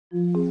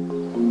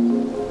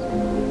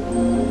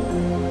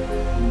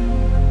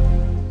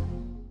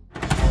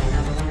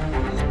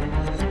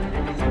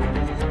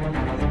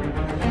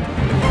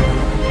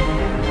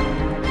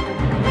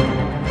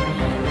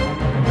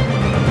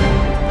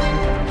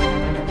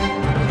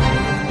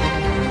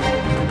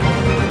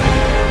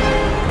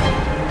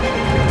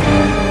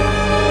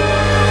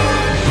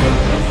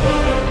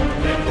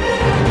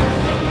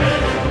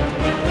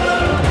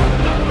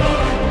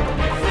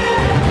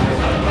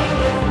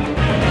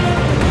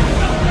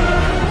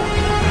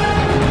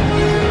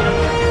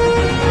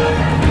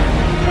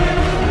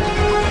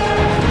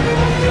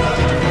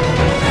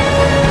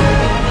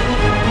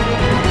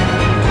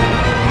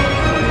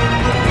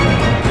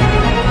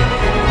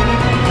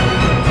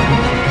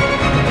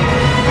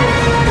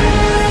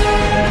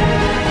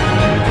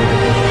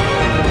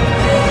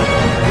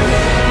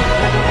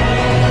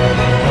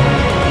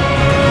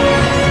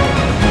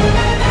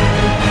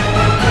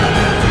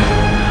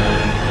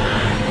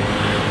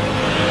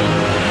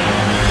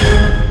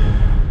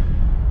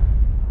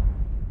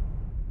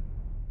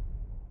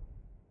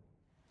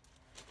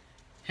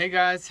Hey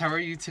guys, how are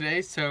you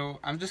today? So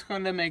I'm just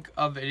going to make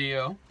a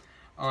video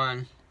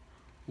on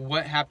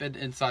what happened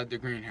inside the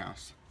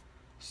greenhouse.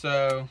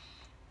 So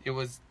it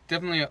was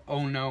definitely an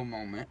oh no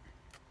moment,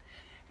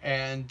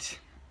 and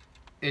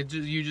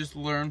you just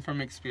learn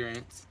from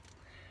experience.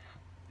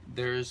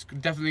 There's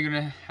definitely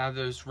going to have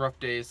those rough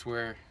days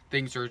where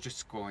things are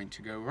just going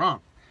to go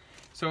wrong.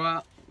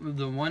 So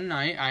the one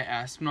night I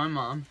asked my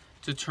mom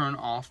to turn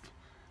off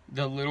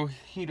the little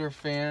heater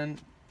fan.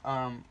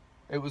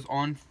 It was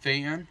on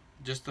fan,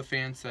 just the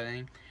fan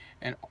setting,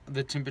 and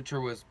the temperature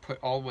was put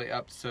all the way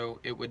up so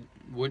it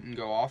wouldn't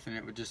go off and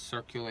it would just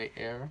circulate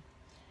air.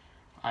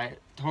 I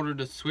told her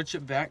to switch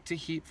it back to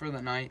heat for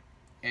the night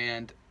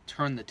and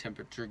turn the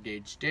temperature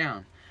gauge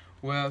down.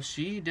 Well,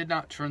 she did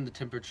not turn the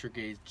temperature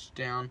gauge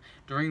down.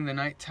 During the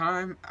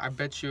nighttime, I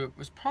bet you it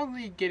was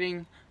probably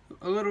getting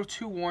a little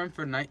too warm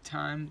for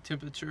nighttime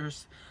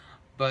temperatures,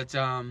 but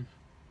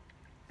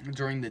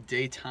during the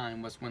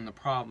daytime was when the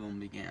problem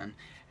began,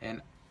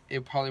 and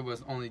it probably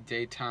was only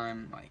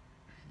daytime like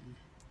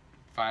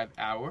 5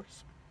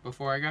 hours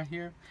before I got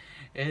here,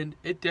 and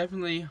it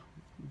definitely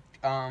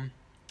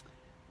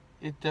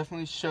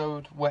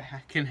showed what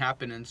can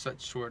happen in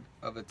such short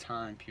of a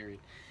time period.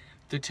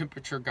 The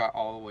temperature got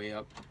all the way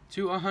up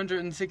to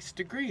 106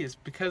 degrees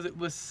because it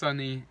was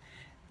sunny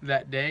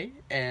that day,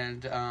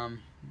 and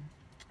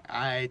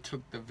I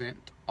took the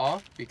vent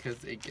off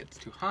because it gets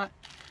too hot.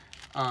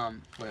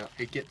 Well,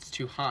 it gets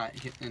too hot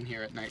in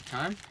here at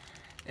nighttime,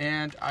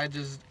 and I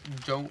just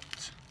don't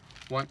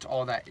want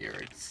all that air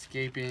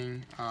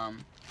escaping.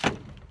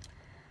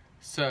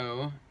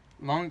 So,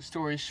 long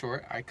story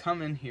short, I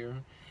come in here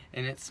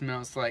and it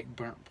smells like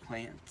burnt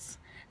plants.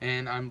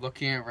 And I'm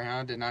looking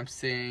around and I'm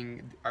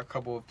seeing a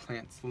couple of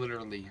plants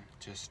literally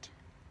just,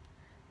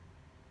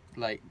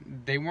 like,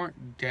 they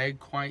weren't dead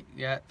quite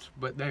yet,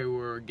 but they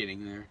were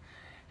getting there.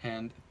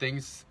 And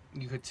things,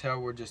 you could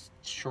tell, were just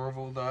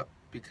shriveled up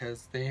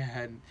because the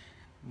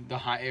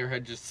hot air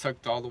had just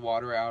sucked all the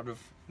water out of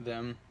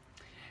them.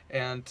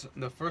 And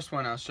the first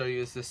one I'll show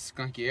you is this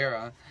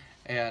Skunkiera,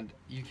 and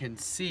you can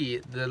see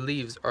the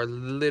leaves are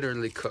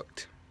literally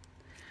cooked.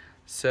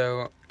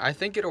 So I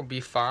think it'll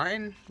be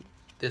fine.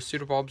 The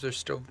pseudobulbs are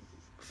still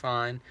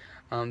fine.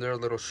 They're a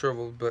little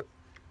shriveled, but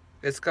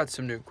it's got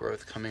some new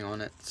growth coming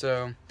on it.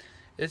 So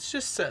it's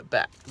just set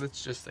back.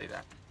 Let's just say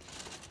that.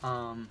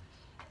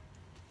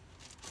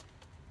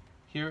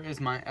 Here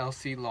is my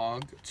LC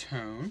Log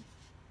Tone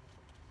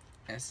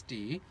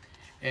SD,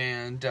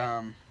 and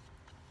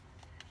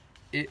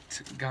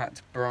it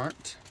got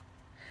burnt.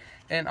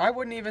 And I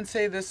wouldn't even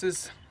say this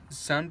is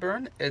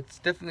sunburn. It's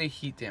definitely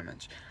heat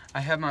damage. I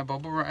have my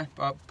bubble wrap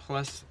up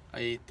plus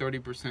a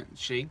 30%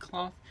 shade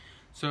cloth,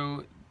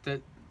 so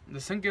that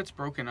the sun gets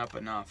broken up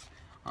enough.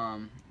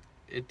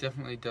 It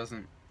definitely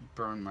doesn't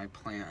burn my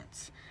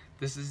plants.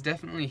 This is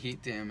definitely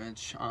heat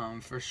damage,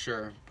 for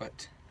sure,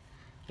 but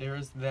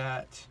there's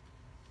that.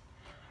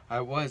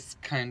 I was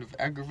kind of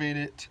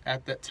aggravated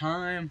at that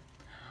time,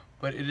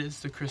 but it is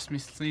the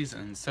Christmas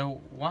season,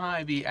 so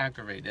why be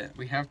aggravated?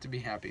 We have to be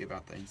happy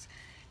about things.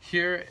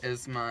 Here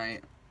is my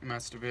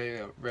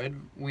Masdevallia Red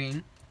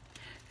Wing,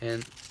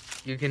 and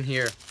you can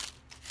hear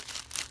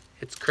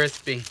it's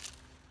crispy,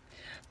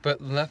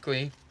 but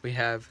luckily we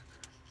have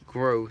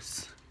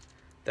growth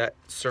that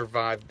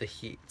survived the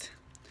heat.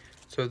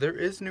 So there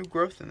is new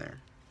growth in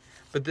there,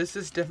 but this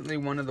is definitely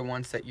one of the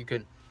ones that you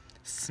could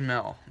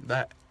smell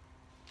that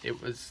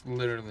it was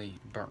literally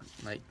burnt.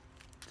 Like,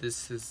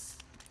 this is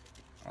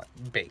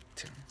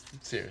baked,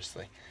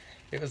 seriously.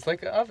 It was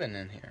like an oven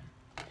in here.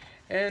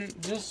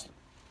 And just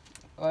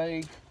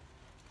like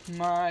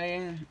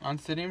my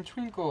Oncidium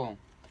Twinkle,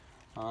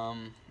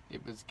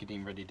 it was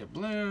getting ready to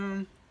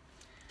bloom.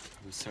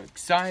 I was so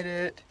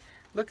excited.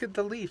 Look at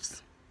the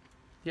leaves.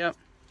 Yep.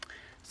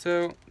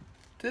 So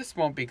this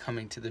won't be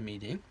coming to the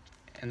meeting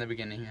in the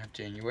beginning of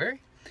January.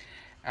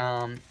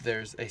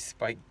 There's a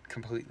spike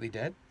completely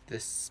dead.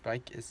 This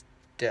spike is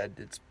dead.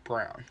 It's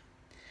brown.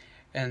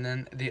 And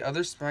then the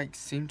other spikes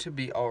seem to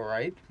be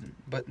alright,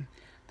 but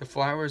the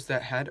flowers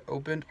that had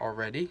opened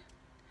already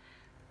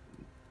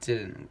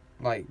didn't,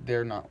 like,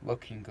 they're not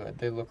looking good.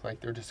 They look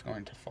like they're just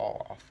going to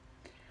fall off.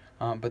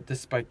 But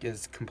this spike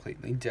is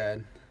completely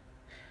dead.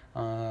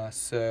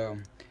 So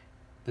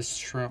the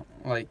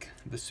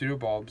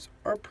pseudobulbs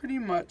are pretty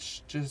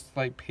much just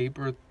like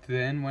paper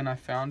thin when I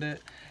found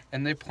it,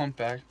 and they plump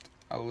back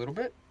a little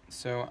bit,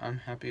 so I'm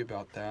happy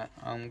about that.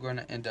 I'm going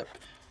to end up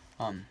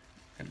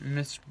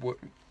mist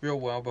real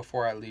well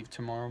before I leave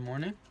tomorrow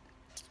morning.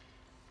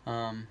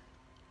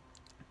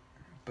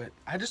 But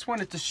I just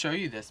wanted to show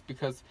you this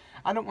because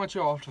I don't want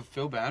you all to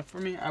feel bad for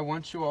me. I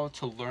want you all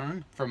to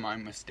learn from my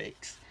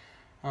mistakes.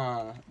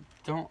 I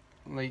know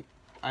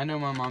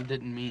my mom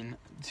didn't mean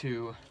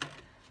to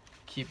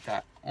keep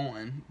that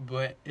on,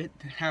 but it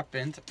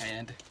happened,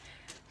 and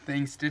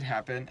things did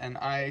happen, and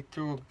I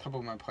threw a couple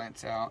of my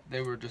plants out.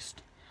 They were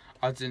just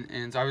odds and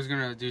ends. I was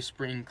gonna do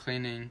spring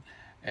cleaning,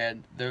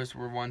 and those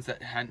were ones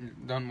that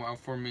hadn't done well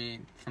for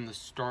me from the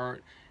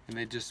start, and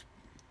they just,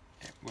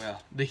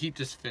 well, the heat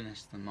just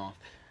finished them off.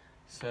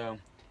 So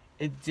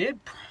it did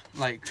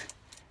like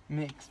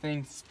make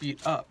things speed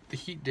up. The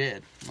heat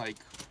did, like,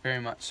 very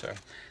much so.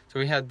 So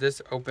we had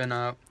this open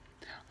up.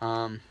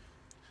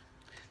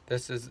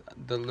 This is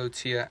the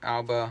Lutea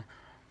alba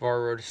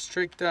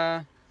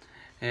varrostricta,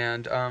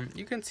 and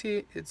you can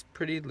see it's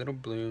pretty little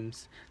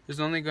blooms. There's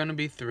only going to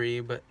be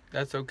 3, but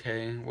that's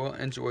okay. We'll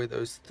enjoy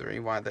those 3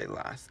 while they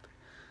last.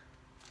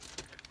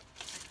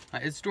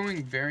 It's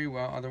doing very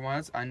well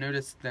otherwise. I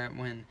noticed that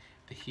when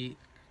the heat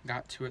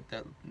got to it,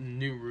 that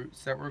new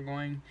roots that were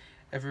going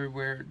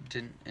everywhere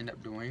didn't end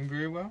up doing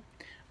very well,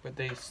 but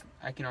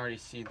I can already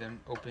see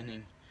them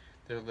opening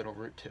their little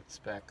root tips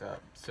back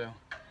up, so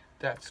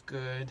that's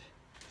good.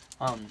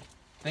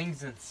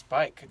 Things in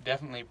spike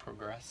definitely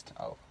progressed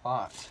a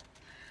lot,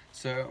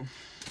 so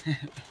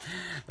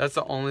that's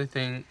the only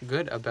thing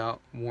good about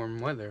warm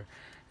weather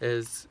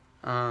is,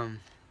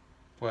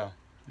 well,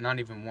 not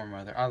even warm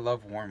weather. I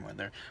love warm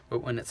weather,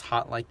 but when it's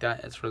hot like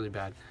that, it's really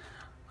bad.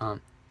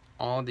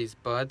 All these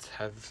buds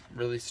have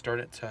really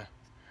started to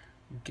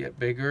get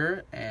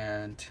bigger,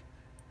 and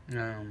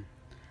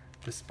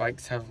the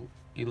spikes have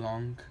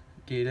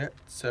elongated,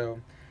 so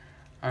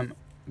I'm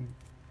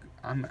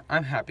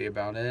happy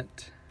about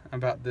it,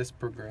 about this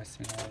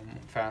progressing a little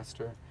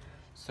faster.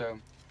 So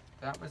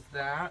that was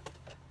that.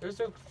 There's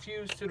a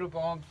few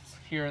pseudobulbs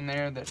here and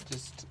there that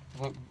just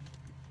look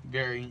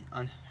very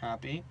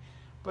unhappy,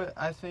 but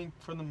I think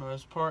for the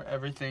most part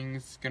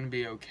everything's gonna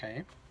be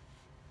okay.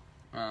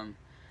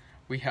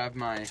 We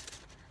have I'm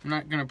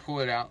not gonna pull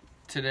it out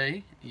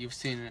today. You've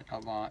seen it a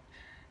lot.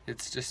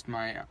 It's just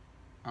my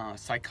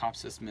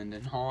Psychopsis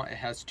Mendenhall. It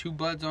has 2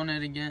 buds on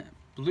it again,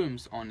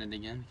 blooms on it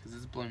again because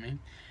it's blooming.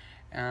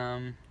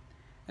 And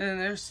then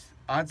there's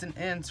odds and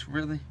ends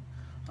really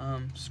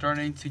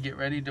starting to get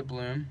ready to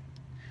bloom.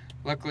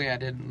 Luckily I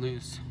didn't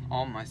lose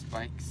all my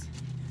spikes.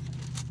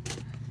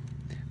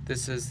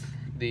 This is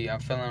the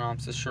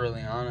Phalaenopsis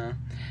shirleyana,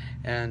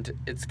 and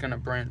it's gonna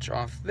branch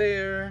off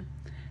there,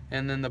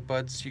 and then the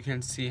buds you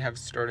can see have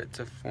started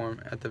to form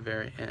at the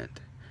very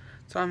end.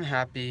 So I'm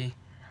happy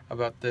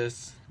about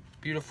this.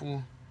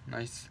 Beautiful,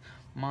 nice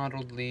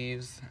mottled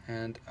leaves,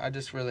 and I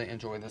just really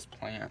enjoy this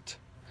plant.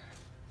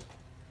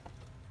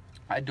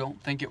 I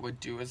don't think it would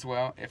do as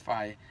well if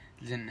I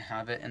didn't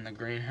have it in the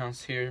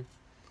greenhouse here.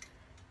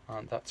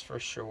 That's for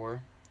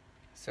sure.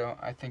 So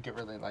I think it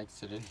really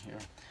likes it in here.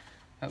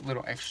 That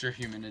little extra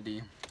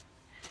humidity.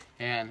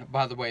 And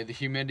by the way, the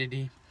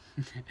humidity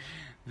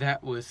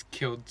that was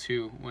killed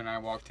too when I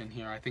walked in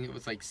here. I think it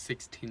was like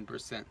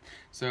 16%.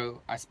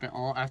 So I spent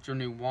all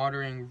afternoon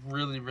watering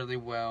really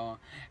well,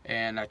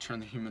 and I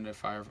turned the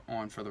humidifier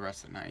on for the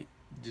rest of the night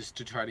just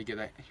to try to get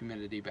that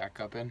humidity back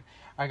up, and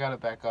I got it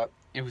back up.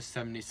 It was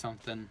 70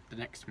 something the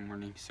next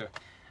morning, so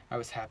I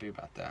was happy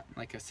about that.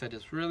 Like I said,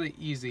 it's really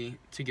easy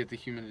to get the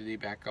humidity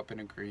back up in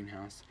a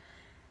greenhouse.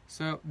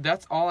 So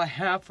that's all I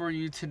have for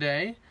you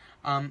today.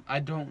 I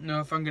don't know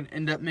if I'm going to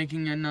end up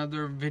making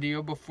another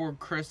video before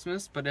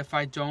Christmas, but if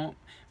I don't,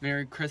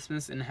 Merry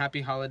Christmas and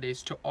Happy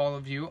Holidays to all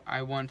of you.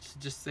 I want to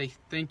just say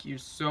thank you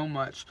so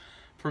much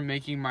for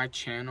making my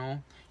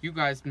channel. You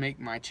guys make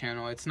my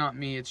channel. It's not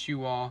me, it's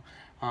you all.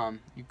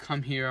 You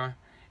come here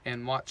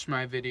and watch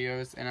my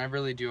videos, and I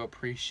really do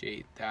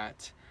appreciate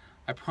that.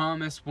 I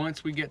promise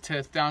once we get to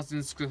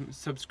 1,000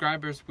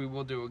 subscribers, we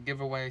will do a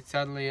giveaway.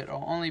 Sadly,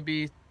 it'll only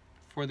be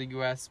for the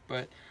US,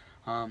 but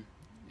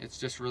it's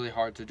just really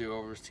hard to do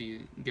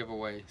overseas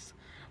giveaways.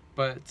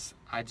 But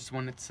I just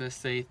wanted to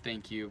say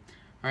thank you.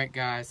 Alright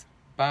guys,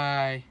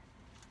 bye.